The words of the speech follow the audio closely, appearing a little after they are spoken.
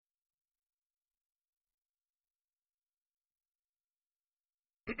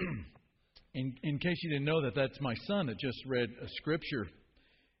In case you didn't know that, that's my son that just read a scripture,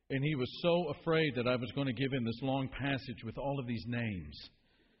 and he was so afraid that I was going to give him this long passage with all of these names.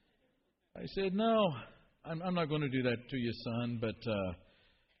 I said, "No, I'm not going to do that to you, son, but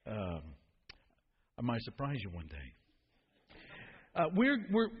I might surprise you one day."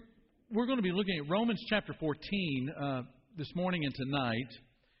 We're going to be looking at Romans chapter 14 this morning and tonight.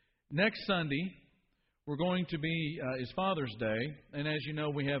 Next Sunday, we're going to be is Father's Day, and as you know,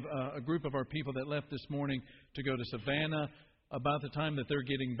 we have a group of our people that left this morning to go to Savannah. About the time that they're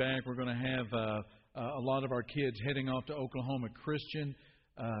getting back, we're going to have a lot of our kids heading off to Oklahoma Christian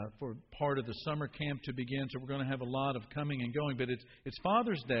for part of the summer camp to begin. So we're going to have a lot of coming and going. But it's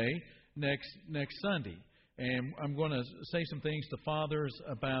Father's Day next Sunday, and I'm going to say some things to fathers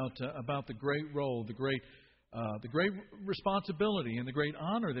about the great role, the great responsibility, and the great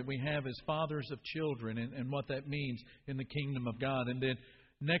honor that we have as fathers of children, and what that means in the kingdom of God. And then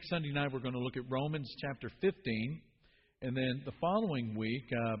next Sunday night, we're going to look at Romans chapter 15. And then the following week,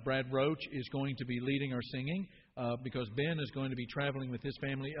 Brad Roach is going to be leading our singing because Ben is going to be traveling with his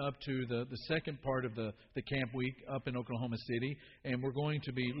family up to the second part of the camp week up in Oklahoma City. And we're going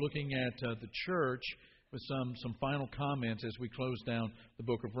to be looking at the church with some final comments as we close down the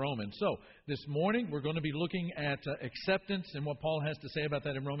book of Romans. So this morning, we're going to be looking at acceptance and what Paul has to say about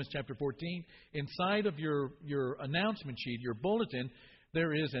that in Romans chapter 14. Inside of your announcement sheet, your bulletin,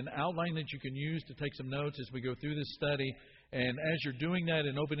 there is an outline that you can use to take some notes as we go through this study. And as you're doing that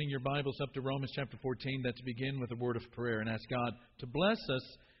and opening your Bibles up to Romans chapter 14, let's begin with a word of prayer and ask God to bless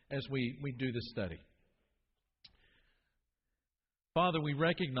us as we do this study. Father, we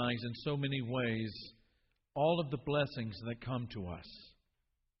recognize in so many ways all of the blessings that come to us.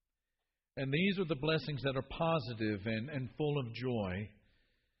 And these are the blessings that are positive and full of joy.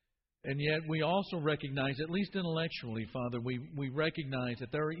 And yet we also recognize, at least intellectually, Father, we recognize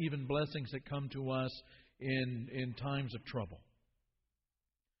that there are even blessings that come to us in times of trouble.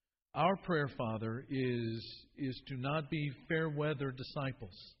 Our prayer, Father, is to not be fair-weather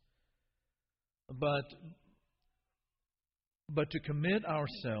disciples, but to commit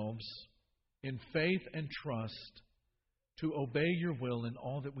ourselves in faith and trust to obey your will in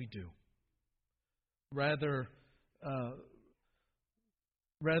all that we do. Rather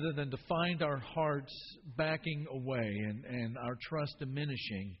than to find our hearts backing away and our trust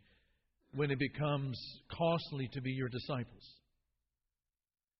diminishing when it becomes costly to be your disciples.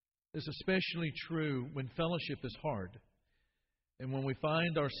 It's especially true when fellowship is hard and when we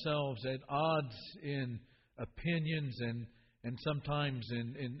find ourselves at odds in opinions and sometimes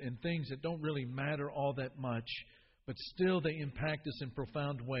in things that don't really matter all that much, but still they impact us in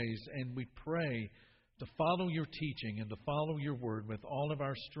profound ways. And we pray to follow your teaching and to follow your word with all of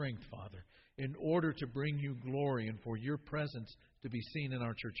our strength, Father, in order to bring you glory and for your presence to be seen in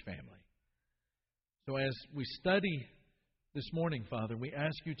our church family. So as we study this morning, Father, we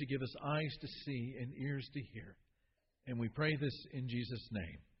ask you to give us eyes to see and ears to hear. And we pray this in Jesus'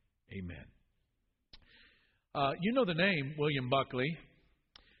 name. Amen. You know the name William Buckley.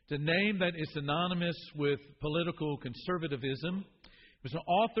 It's a name that is synonymous with political conservatism. He was an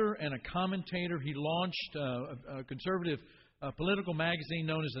author and a commentator. He launched a conservative political magazine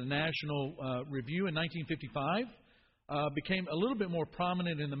known as the National Review in 1955. Became a little bit more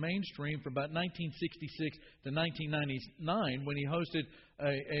prominent in the mainstream from about 1966 to 1999 when he hosted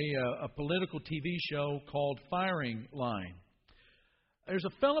a political TV show called Firing Line. There's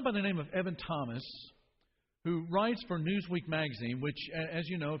a fellow by the name of Evan Thomas who writes for Newsweek magazine, which, as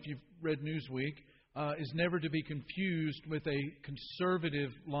you know, if you've read Newsweek, is never to be confused with a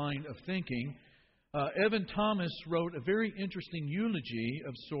conservative line of thinking. Evan Thomas wrote a very interesting eulogy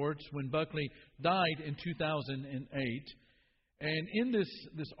of sorts when Buckley died in 2008. And in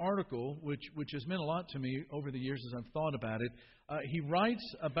this article, which has meant a lot to me over the years as I've thought about it,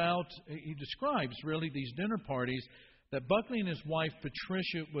 he describes really these dinner parties that Buckley and his wife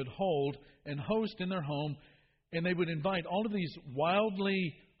Patricia would hold and host in their home, and they would invite all of these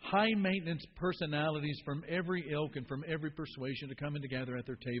wildly high-maintenance personalities from every ilk and from every persuasion to come and to gather at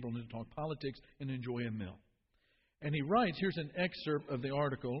their table and to talk politics and enjoy a meal. And he writes, here's an excerpt of the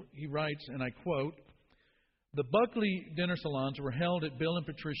article. He writes, and I quote, "The Buckley dinner salons were held at Bill and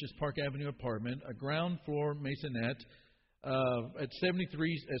Patricia's Park Avenue apartment, a ground floor maisonette at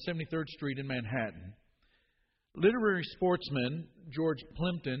 73rd Street in Manhattan. Literary sportsman George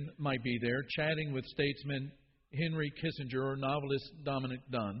Plimpton might be there, chatting with statesman Henry Kissinger or novelist Dominic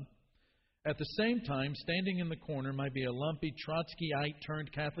Dunn. At the same time, standing in the corner might be a lumpy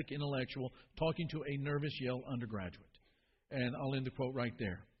Trotskyite-turned-Catholic intellectual talking to a nervous Yale undergraduate." And I'll end the quote right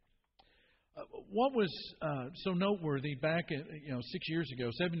there. What was so noteworthy back, 6 years ago,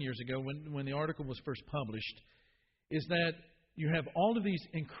 7 years ago, when the article was first published, is that you have all of these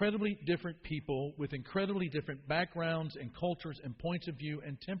incredibly different people with incredibly different backgrounds and cultures and points of view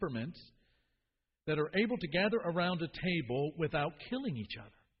and temperaments that are able to gather around a table without killing each other,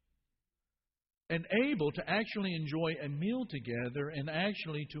 and able to actually enjoy a meal together and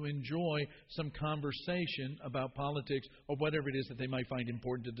actually to enjoy some conversation about politics or whatever it is that they might find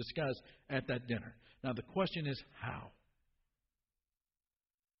important to discuss at that dinner. Now, the question is how?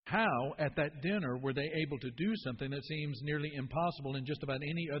 How, at that dinner, were they able to do something that seems nearly impossible in just about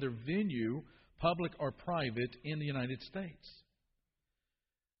any other venue, public or private, in the United States?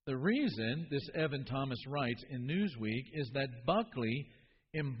 The reason, this Evan Thomas writes in Newsweek, is that Buckley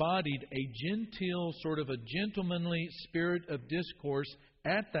embodied a genteel, sort of a gentlemanly spirit of discourse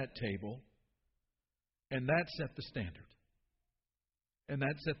at that table, and that set the standard. And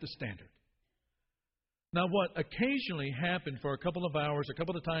that set the standard. Now, what occasionally happened for a couple of hours, a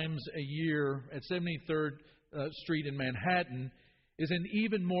couple of times a year at 73rd Street in Manhattan is an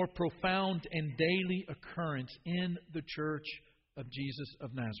even more profound and daily occurrence in the Church of Jesus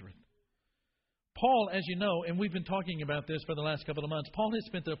of Nazareth. Paul, as you know, and we've been talking about this for the last couple of months, Paul has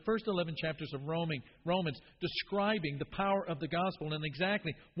spent the first 11 chapters of Romans describing the power of the gospel and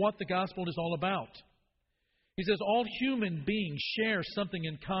exactly what the gospel is all about. He says all human beings share something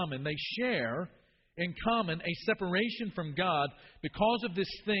in common. They share in common a separation from God because of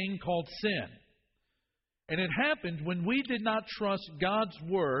this thing called sin. And it happened when we did not trust God's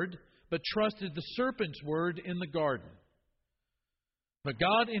word, but trusted the serpent's word in the garden. But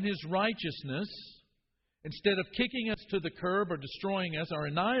God, in His righteousness, instead of kicking us to the curb or destroying us or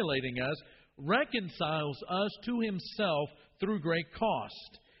annihilating us, reconciles us to Himself through great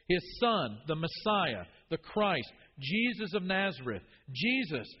cost. His Son, the Messiah, the Christ, Jesus of Nazareth.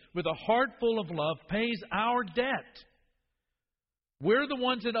 Jesus, with a heart full of love, pays our debt. We're the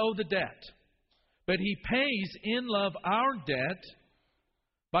ones that owe the debt. But He pays in love our debt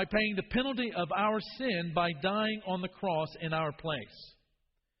by paying the penalty of our sin by dying on the cross in our place.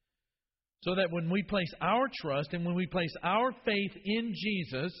 So that when we place our trust and when we place our faith in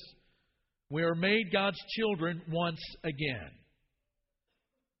Jesus, we are made God's children once again.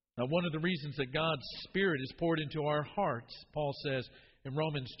 Now, one of the reasons that God's Spirit is poured into our hearts, Paul says in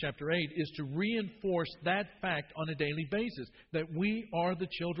Romans chapter 8, is to reinforce that fact on a daily basis, that we are the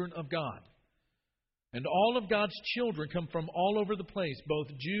children of God. And all of God's children come from all over the place, both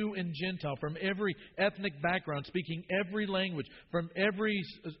Jew and Gentile, from every ethnic background, speaking every language, from every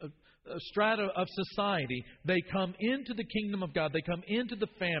strata of society. They come into the kingdom of God. They come into the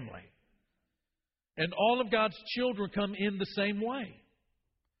family. And all of God's children come in the same way,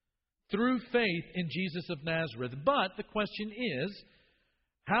 through faith in Jesus of Nazareth. But the question is,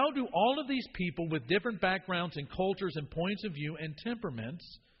 how do all of these people with different backgrounds and cultures and points of view and temperaments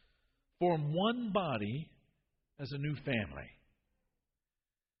form one body as a new family?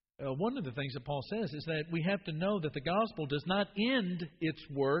 One of the things that Paul says is that we have to know that the gospel does not end its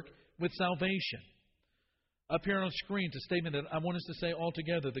work with salvation. Up here on the screen, it's a statement that I want us to say all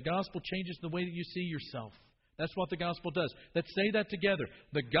together. The gospel changes the way that you see yourself. That's what the gospel does. Let's say that together.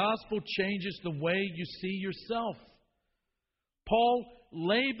 The gospel changes the way you see yourself. Paul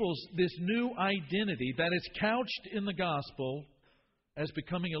labels this new identity that is couched in the gospel as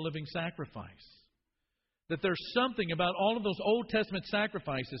becoming a living sacrifice. That there's something about all of those Old Testament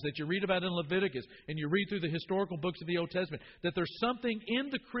sacrifices that you read about in Leviticus and you read through the historical books of the Old Testament, that there's something in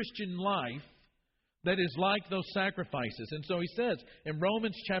the Christian life that is like those sacrifices. And so he says in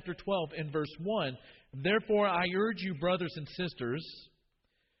Romans chapter 12 in verse 1, "Therefore I urge you, brothers and sisters,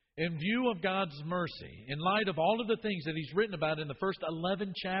 in view of God's mercy, in light of all of the things that he's written about in the first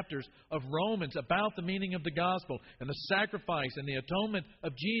 11 chapters of Romans about the meaning of the gospel and the sacrifice and the atonement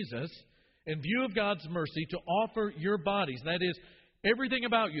of Jesus, in view of God's mercy, to offer your bodies, that is, everything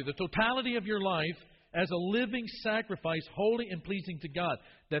about you, the totality of your life, as a living sacrifice, holy and pleasing to God,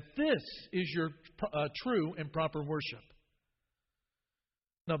 that this is your true and proper worship."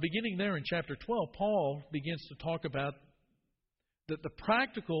 Now, beginning there in chapter 12, Paul begins to talk about the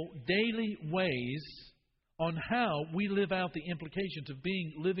practical daily ways on how we live out the implications of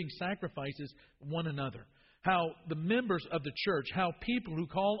being living sacrifices one another. How the members of the church, how people who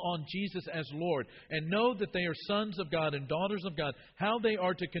call on Jesus as Lord and know that they are sons of God and daughters of God, how they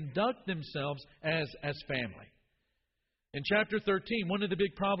are to conduct themselves as family. In chapter 13, one of the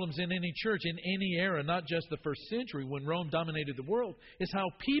big problems in any church, in any era, not just the first century when Rome dominated the world, is how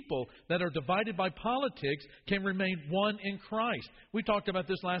people that are divided by politics can remain one in Christ. We talked about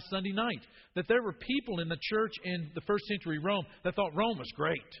this last Sunday night, that there were people in the church in the first century Rome that thought Rome was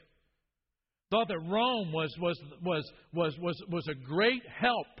great. thought that Rome was a great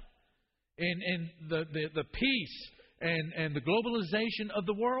help in the peace and the globalization of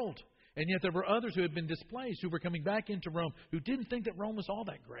the world. And yet there were others who had been displaced, who were coming back into Rome, who didn't think that Rome was all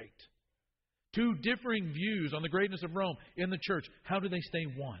that great. Two differing views on the greatness of Rome in the church. How do they stay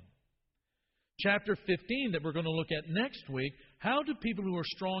one? Chapter 15 that we're going to look at next week, how do people who are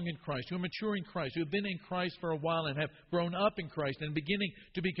strong in Christ, who are mature in Christ, who have been in Christ for a while and have grown up in Christ and beginning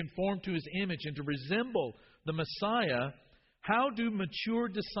to be conformed to His image and to resemble the Messiah, how do mature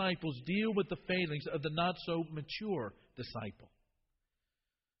disciples deal with the failings of the not so mature disciple?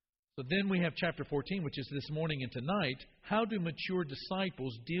 So then we have chapter 14, which is this morning and tonight. How do mature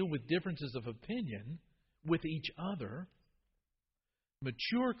disciples deal with differences of opinion with each other?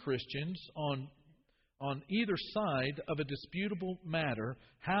 Mature Christians on either side of a disputable matter,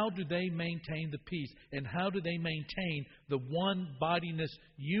 how do they maintain the peace? And how do they maintain the one-bodiness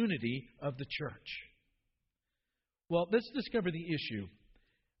unity of the church? Well, let's discover the issue.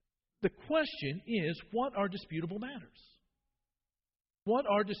 The question is, what are disputable matters? What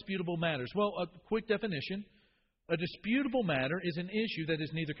are disputable matters? Well, a quick definition. A disputable matter is an issue that is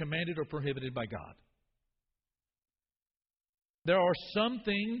neither commanded or prohibited by God. There are some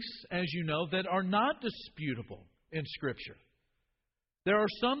things, as you know, that are not disputable in Scripture. There are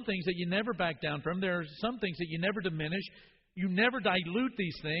some things that you never back down from. There are some things that you never diminish. You never dilute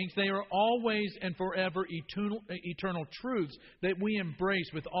these things. They are always and forever eternal truths that we embrace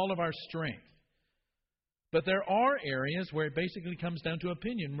with all of our strength. But there are areas where it basically comes down to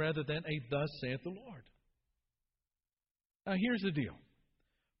opinion rather than a thus saith the Lord. Now here's the deal.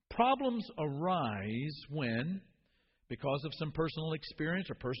 Problems arise when, because of some personal experience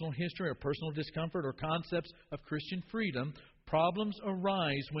or personal history or personal discomfort or concepts of Christian freedom, problems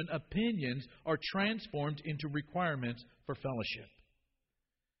arise when opinions are transformed into requirements for fellowship.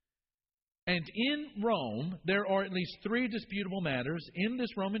 And in Rome, there are at least 3 disputable matters in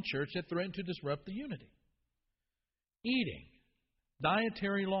this Roman church that threaten to disrupt the unity. Eating,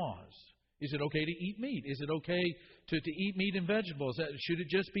 dietary laws. Is it okay to eat meat? Is it okay to eat meat and vegetables? Should it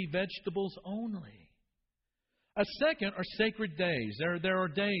just be vegetables only? A second are sacred days. There are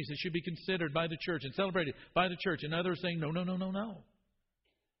days that should be considered by the church and celebrated by the church, and others saying, no.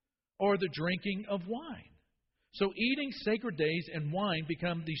 Or the drinking of wine. So eating, sacred days, and wine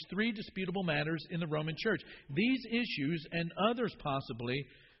become these 3 disputable matters in the Roman church. These issues, and others possibly,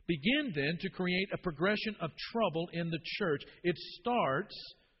 begin then to create a progression of trouble in the church. It starts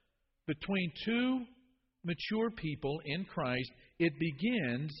between 2 mature people in Christ. It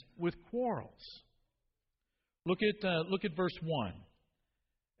begins with quarrels. Look at verse 1.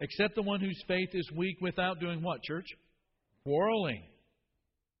 Except the one whose faith is weak without doing what, church? Quarreling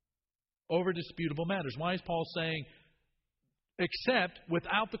over disputable matters. Why is Paul saying except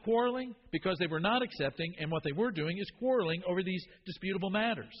without the quarreling? Because they were not accepting, and what they were doing is quarreling over these disputable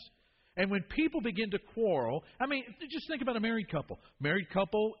matters. And when people begin to quarrel, just think about a married couple. Married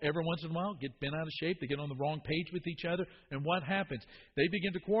couple, every once in a while, get bent out of shape. They get on the wrong page with each other. And what happens? They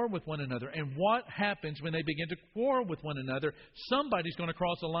begin to quarrel with one another. And what happens when they begin to quarrel with one another? Somebody's going to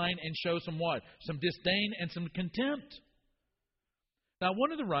cross a line and show some what? Some disdain and some contempt. Now,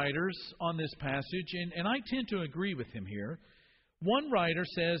 one of the writers on this passage, and I tend to agree with him here, one writer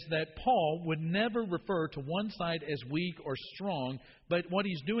says that Paul would never refer to one side as weak or strong, but what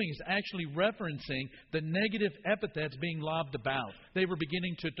he's doing is actually referencing the negative epithets being lobbed about. They were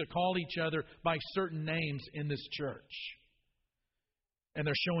beginning to call each other by certain names in this church. And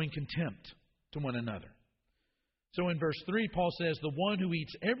they're showing contempt to one another. So in verse 3, Paul says, the one who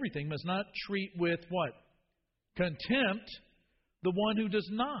eats everything must not treat with what? Contempt the one who does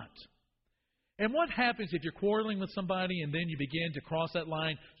not. And what happens if you're quarreling with somebody and then you begin to cross that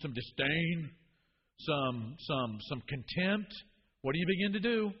line, some disdain, some contempt? What do you begin to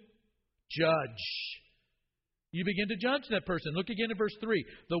do? Judge. You begin to judge that person. Look again at verse 3.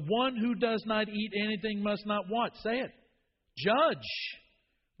 The one who does not eat anything must not what? Say it. Judge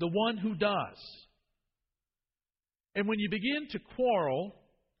the one who does. And when you begin to quarrel,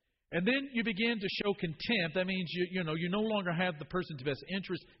 and then you begin to show contempt, that means you no longer have the person's best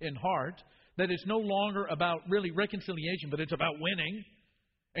interest in heart. That it's no longer about really reconciliation, but it's about winning.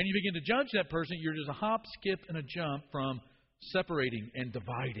 And you begin to judge that person, you're just a hop, skip, and a jump from separating and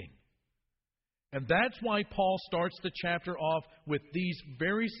dividing. And that's why Paul starts the chapter off with these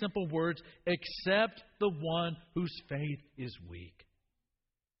very simple words, except the one whose faith is weak.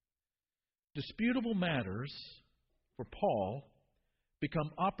 Disputable matters for Paul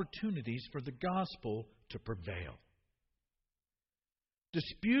become opportunities for the gospel to prevail.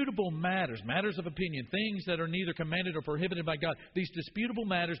 Disputable matters, matters of opinion, things that are neither commanded or prohibited by God. These disputable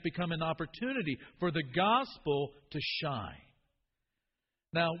matters become an opportunity for the gospel to shine.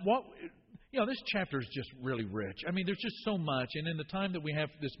 Now, this chapter is just really rich. I mean, there's just so much. And in the time that we have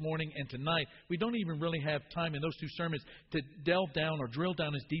this morning and tonight, we don't even really have time in those two sermons to delve down or drill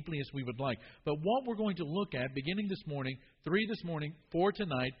down as deeply as we would like. But what we're going to look at, beginning this morning, 3 this morning, 4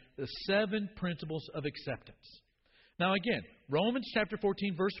 tonight, the 7 principles of acceptance. Now again, Romans chapter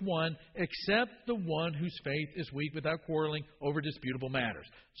 14, verse 1, accept the one whose faith is weak without quarreling over disputable matters.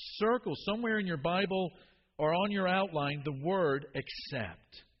 Circle somewhere in your Bible or on your outline the word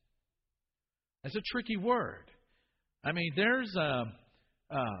accept. That's a tricky word. I mean, there's a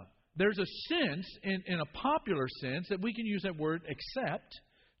sense, in a popular sense, that we can use that word accept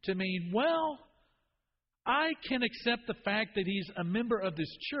to mean, well, I can accept the fact that he's a member of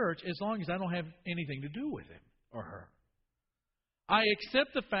this church as long as I don't have anything to do with him or her. I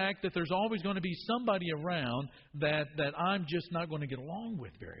accept the fact that there's always going to be somebody around that I'm just not going to get along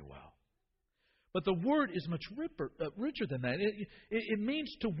with very well. But the word is much richer than that. It means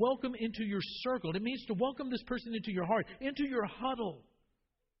to welcome into your circle. It means to welcome this person into your heart, into your huddle.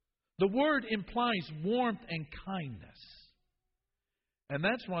 The word implies warmth and kindness. And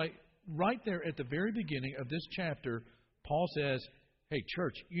that's why right there at the very beginning of this chapter, Paul says, hey,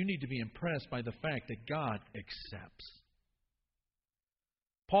 church, you need to be impressed by the fact that God accepts.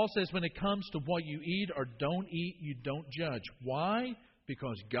 Paul says when it comes to what you eat or don't eat, you don't judge. Why?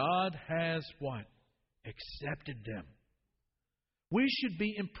 Because God has what? Accepted them. We should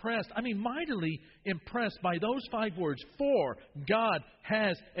be impressed, mightily impressed by those 5 words. For God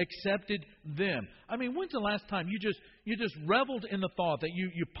has accepted them. When's the last time you just reveled in the thought, that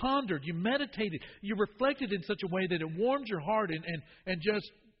you pondered, you meditated, you reflected in such a way that it warmed your heart and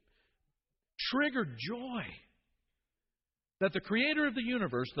just triggered joy? That the Creator of the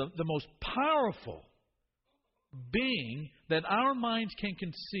universe, the most powerful being that our minds can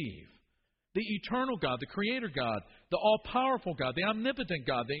conceive, the eternal God, the Creator God, the all-powerful God, the omnipotent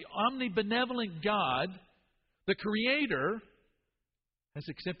God, the omnibenevolent God, the Creator, has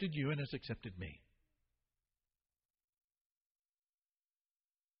accepted you and has accepted me.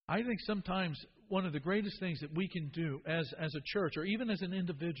 I think sometimes one of the greatest things that we can do as a church or even as an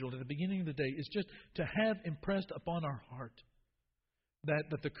individual at the beginning of the day is just to have impressed upon our heart that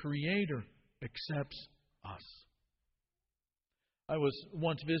the Creator accepts us. I was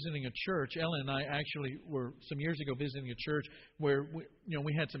once visiting a church. Ellen and I actually were some years ago visiting a church where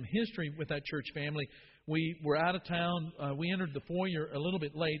we had some history with that church family. We were out of town. We entered the foyer a little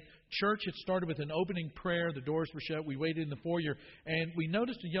bit late. Church had started with an opening prayer. The doors were shut. We waited in the foyer, and we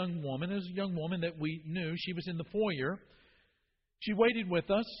noticed a young woman. It was a young woman that we knew. She was in the foyer. She waited with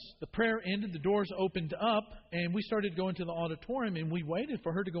us. The prayer ended. The doors opened up, and we started going to the auditorium, and we waited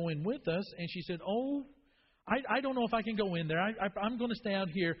for her to go in with us. And she said, I don't know if I can go in there. I'm going to stay out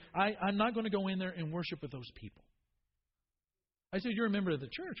here. I'm not going to go in there and worship with those people. I said, you're a member of the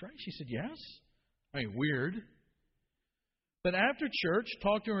church, right? She said, yes. Weird. But after church,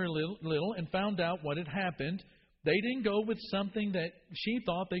 talked to her a little and found out what had happened. They didn't go with something that she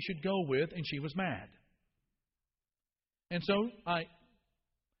thought they should go with, and she was mad. And so I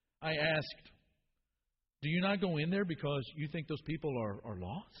asked, do you not go in there because you think those people are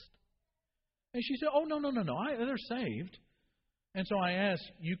lost? And she said, oh, no. They're saved. And so I asked,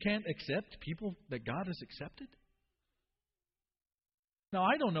 you can't accept people that God has accepted? Now,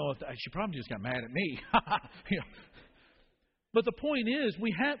 I don't know if she probably just got mad at me. But the point is,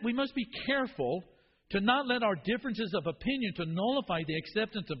 we must be careful to not let our differences of opinion to nullify the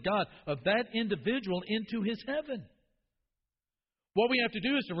acceptance of God, of that individual, into His heaven. What we have to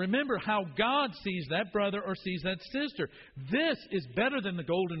do is to remember how God sees that brother or sees that sister. This is better than the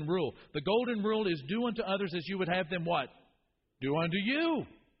golden rule. The golden rule is do unto others as you would have them what? Do unto you.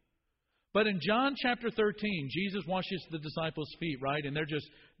 But in John chapter 13, Jesus washes the disciples' feet, right? And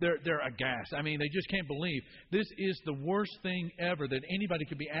they're aghast. They just can't believe. This is the worst thing ever that anybody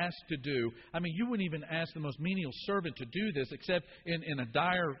could be asked to do. You wouldn't even ask the most menial servant to do this except in a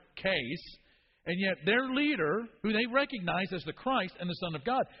dire case. And yet their leader, who they recognize as the Christ and the Son of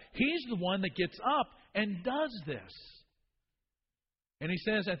God, He's the one that gets up and does this. And He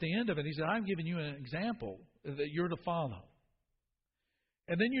says at the end of it, He said, I've given you an example that you're to follow.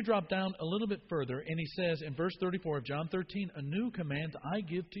 And then you drop down a little bit further, and He says in verse 34 of John 13, a new command I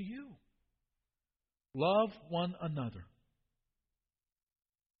give to you. Love one another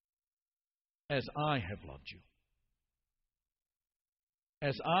as I have loved you.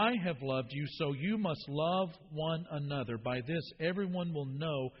 As I have loved you, so you must love one another. By this, everyone will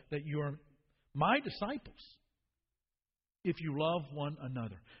know that you are my disciples. if you love one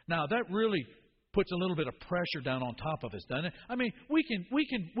another. Now, that really puts a little bit of pressure down on top of us, doesn't it? I mean, we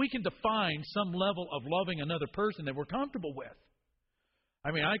can define some level of loving another person that we're comfortable with.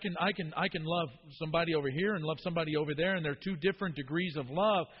 I mean, I can love somebody over here and love somebody over there, and there are two different degrees of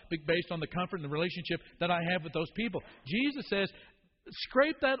love based on the comfort and the relationship that I have with those people. Jesus says,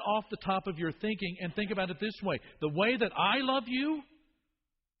 scrape that off the top of your thinking and think about it this way. The way that I love you,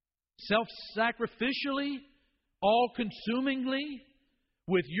 self-sacrificially, all-consumingly,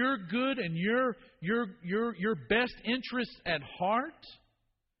 with your good and your best interests at heart,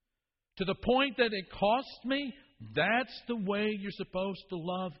 to the point that it costs me, that's the way you're supposed to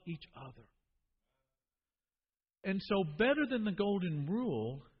love each other. And so better than the golden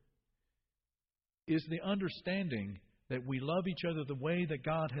rule is the understanding that we love each other the way that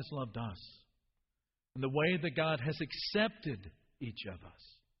God has loved us, and the way that God has accepted each of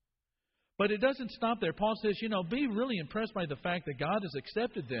us. But it doesn't stop there. Paul says, be really impressed by the fact that God has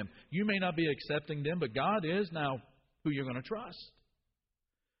accepted them. You may not be accepting them, but God is now who you're going to trust.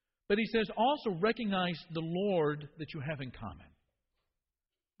 But he says, also recognize the Lord that you have in common.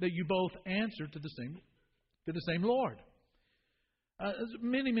 That you both answer to the same Lord.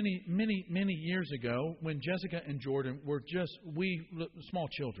 Many years ago, when Jessica and Jordan were just small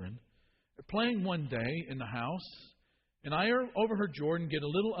children, playing one day in the house, and I overheard Jordan get a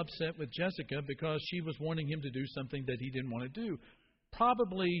little upset with Jessica because she was wanting him to do something that he didn't want to do.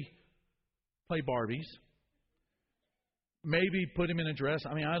 Probably play Barbies. Maybe put him in a dress.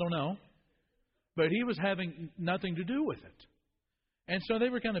 I don't know. But he was having nothing to do with it. And so they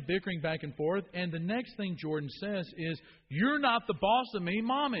were kind of bickering back and forth. And the next thing Jordan says is, "You're not the boss of me,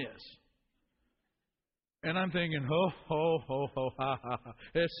 Mom is." And I'm thinking, ho, ho, ho, ho, ha, ha, ha.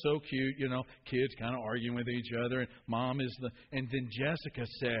 It's so cute, kids kind of arguing with each other. And Mom is And then Jessica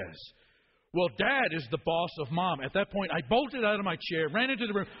says, "Well, Dad is the boss of Mom." At that point, I bolted out of my chair, ran into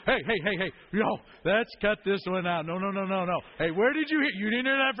the room. Hey, let's cut this one out. No. Hey, where did you hear? You didn't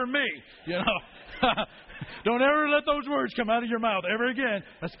hear that from me. Don't ever let those words come out of your mouth ever again,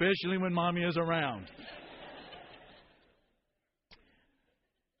 especially when Mommy is around.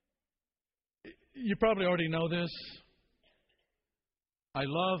 You probably already know this. I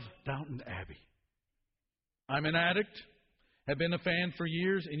love Downton Abbey. I'm an addict. Have been a fan for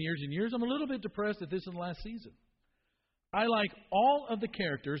years and years and years. I'm a little bit depressed that this is the last season. I like all of the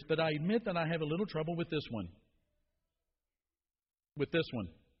characters, but I admit that I have a little trouble with this one.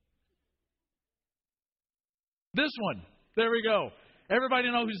 This one. There we go. Everybody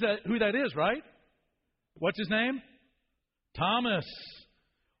knows who that is, right? What's his name? Thomas.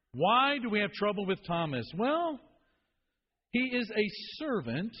 Why do we have trouble with Thomas? Well, he is a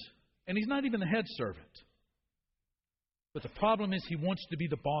servant, and he's not even the head servant. But the problem is he wants to be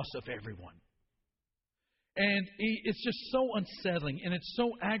the boss of everyone. And it's just so unsettling, and it's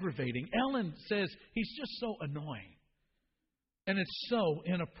so aggravating. Ellen says he's just so annoying. And it's so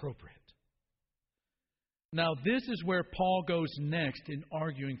inappropriate. Now, this is where Paul goes next in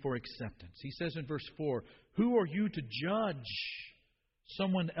arguing for acceptance. He says in verse 4, "Who are you to judge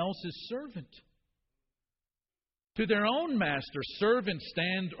someone else's servant? To their own master, servants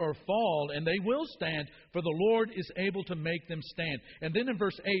stand or fall, and they will stand, for the Lord is able to make them stand." And then in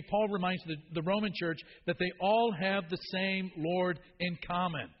verse 8, Paul reminds the Roman church that they all have the same Lord in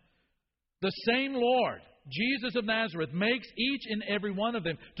common. The same Lord, Jesus of Nazareth, makes each and every one of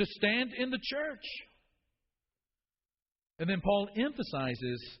them to stand in the church. And then Paul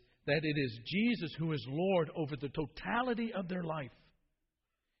emphasizes that it is Jesus who is Lord over the totality of their life.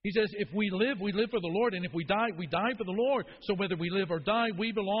 He says, if we live for the Lord, and if we die for the Lord. So whether we live or die,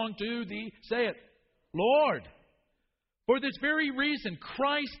 we belong to the, say it, Lord. For this very reason,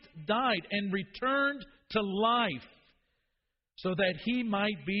 Christ died and returned to life, so that He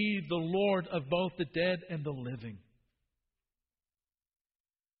might be the Lord of both the dead and the living.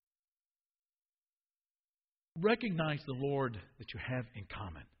 Recognize the Lord that you have in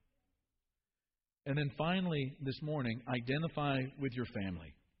common. And then finally, this morning, identify with your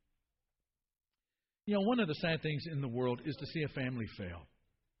family. One of the sad things in the world is to see a family fail.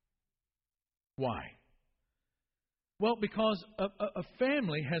 Why? Well, because a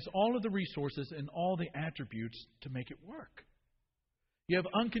family has all of the resources and all the attributes to make it work. You have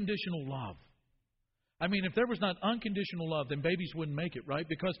unconditional love. If there was not unconditional love, then babies wouldn't make it, right?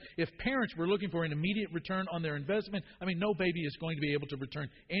 Because if parents were looking for an immediate return on their investment, no baby is going to be able to return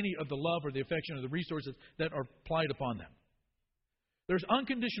any of the love or the affection or the resources that are applied upon them. There's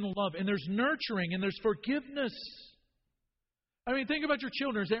unconditional love, and there's nurturing, and there's forgiveness. Think about your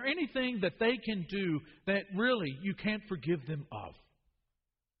children. Is there anything that they can do that really you can't forgive them of?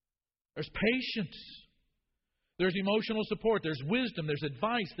 There's patience. There's emotional support. There's wisdom. There's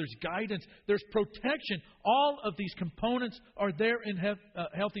advice. There's guidance. There's protection. All of these components are there in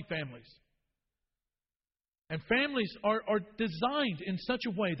healthy families. And families are designed in such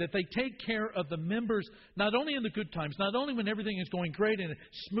a way that they take care of the members, not only in the good times, not only when everything is going great and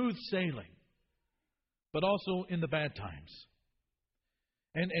smooth sailing, but also in the bad times.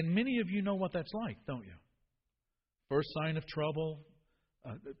 And many of you know what that's like, don't you? First sign of trouble,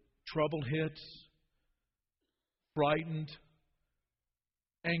 trouble hits, frightened,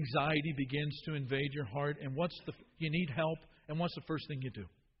 anxiety begins to invade your heart, and you need help, and what's the first thing you do?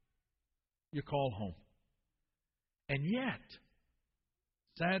 You call home. And yet,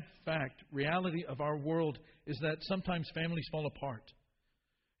 sad fact, reality of our world is that sometimes families fall apart.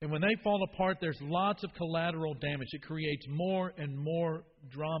 And when they fall apart, there's lots of collateral damage. It creates more and more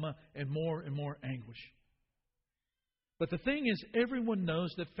drama and more anguish. But the thing is, everyone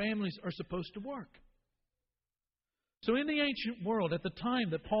knows that families are supposed to work. So in the ancient world, at the time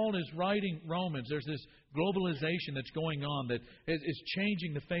that Paul is writing Romans, there's this globalization that's going on that is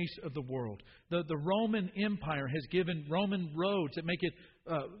changing the face of the world. The Roman Empire has given Roman roads that make it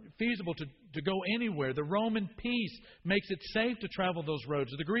feasible to go anywhere. The Roman peace makes it safe to travel those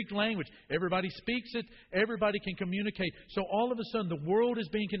roads. The Greek language, everybody speaks it, everybody can communicate. So all of a sudden the world is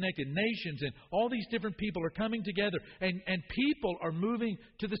being connected. Nations and all these different people are coming together. And people are moving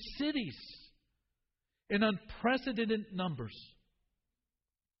to the cities in unprecedented numbers.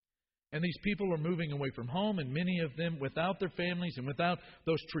 And these people are moving away from home, and many of them without their families and without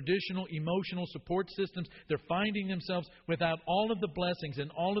those traditional emotional support systems. They're finding themselves without all of the blessings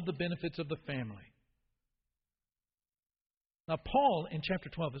and all of the benefits of the family. Now, Paul in chapter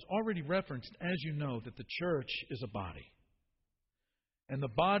 12 has already referenced, as you know, that the church is a body. And the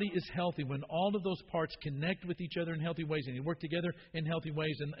body is healthy when all of those parts connect with each other in healthy ways and they work together in healthy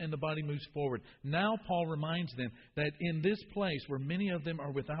ways and the body moves forward. Now Paul reminds them that in this place where many of them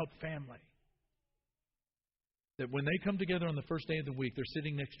are without family, that when they come together on the first day of the week, they're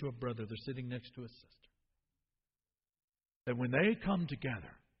sitting next to a brother, they're sitting next to a sister. That when they come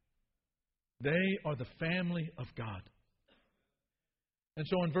together, they are the family of God. And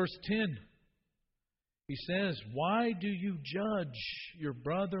so in verse 10, he says, why do you judge your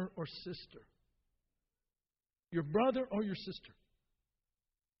brother or sister? Your brother or your sister.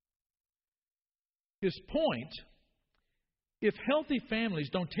 His point, if healthy families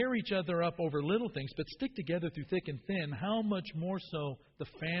don't tear each other up over little things, but stick together through thick and thin, how much more so the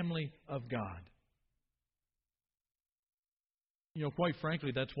family of God? You know, quite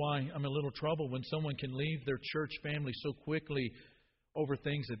frankly, that's why I'm in a little trouble when someone can leave their church family so quickly over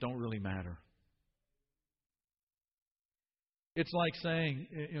things that don't really matter. It's like saying,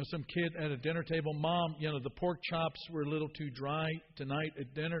 some kid at a dinner table, Mom, the pork chops were a little too dry tonight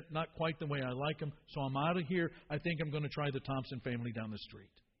at dinner, not quite the way I like them, so I'm out of here. I think I'm going to try the Thompson family down the street.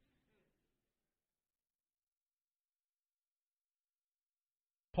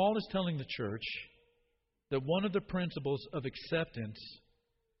 Paul is telling the church that one of the principles of acceptance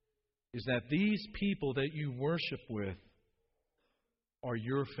is that these people that you worship with are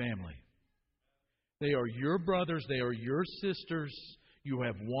your family. They are your brothers. They are your sisters. You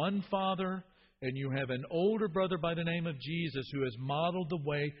have one Father, and you have an older brother by the name of Jesus who has modeled the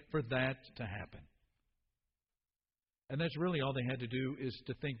way for that to happen. And that's really all they had to do, is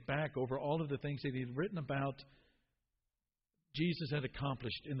to think back over all of the things that he had written about Jesus had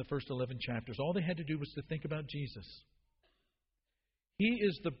accomplished in the first 11 chapters. All they had to do was to think about Jesus. He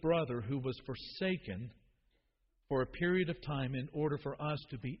is the brother who was forsaken for a period of time in order for us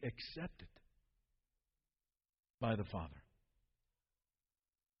to be accepted by the Father.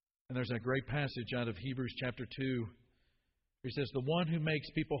 And there's that great passage out of Hebrews chapter 2. He says, the one who makes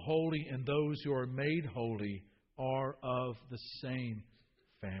people holy and those who are made holy are of the same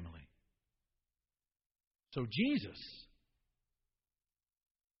family. So Jesus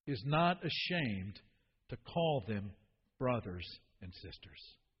is not ashamed to call them brothers and sisters.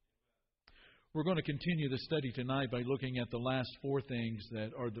 We're going to continue the study tonight by looking at the last four things that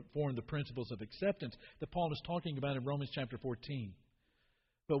form the principles of acceptance that Paul is talking about in Romans chapter 14.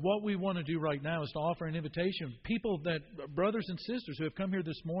 But what we want to do right now is to offer an invitation. Brothers and sisters who have come here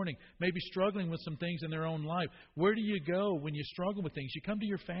this morning, may be struggling with some things in their own life. Where do you go when you struggle with things? You come to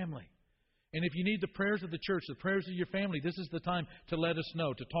your family. And if you need the prayers of the church, the prayers of your family, this is the time to let us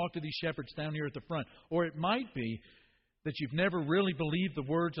know, to talk to these shepherds down here at the front. Or it might be that you've never really believed the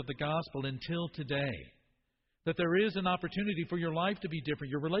words of the gospel until today. That there is an opportunity for your life to be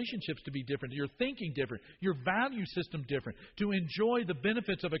different, your relationships to be different, your thinking different, your value system different, to enjoy the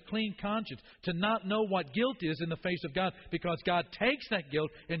benefits of a clean conscience, to not know what guilt is in the face of God, because God takes that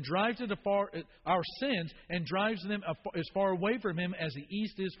guilt and drives it our sins and drives them as far away from Him as the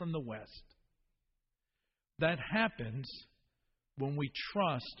east is from the west. That happens when we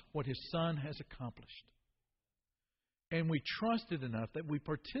trust what His Son has accomplished. And we trust it enough that we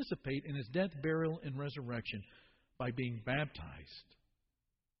participate in His death, burial, and resurrection by being baptized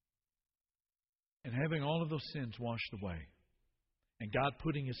and having all of those sins washed away. And God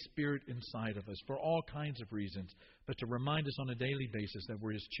putting His Spirit inside of us for all kinds of reasons, but to remind us on a daily basis that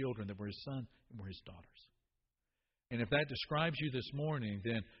we're His children, that we're His son, and we're His daughters. And if that describes you this morning,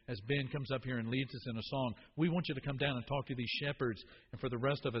 then as Ben comes up here and leads us in a song, we want you to come down and talk to these shepherds. And for the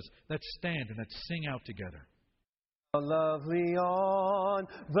rest of us, let's stand and let's sing out together. Lovely on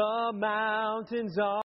the mountains